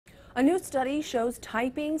A new study shows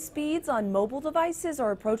typing speeds on mobile devices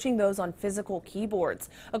are approaching those on physical keyboards.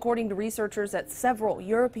 According to researchers at several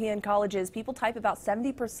European colleges, people type about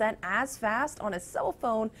 70% as fast on a cell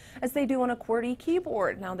phone as they do on a QWERTY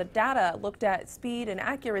keyboard. Now, the data looked at speed and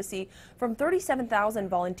accuracy from 37,000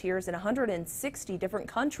 volunteers in 160 different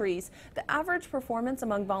countries. The average performance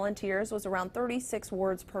among volunteers was around 36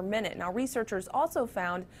 words per minute. Now, researchers also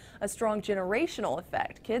found a strong generational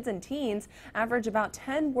effect. Kids and teens average about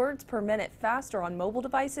 10 words per minute faster on mobile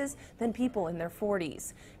devices than people in their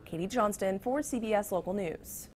 40s. Katie Johnston for CBS Local News.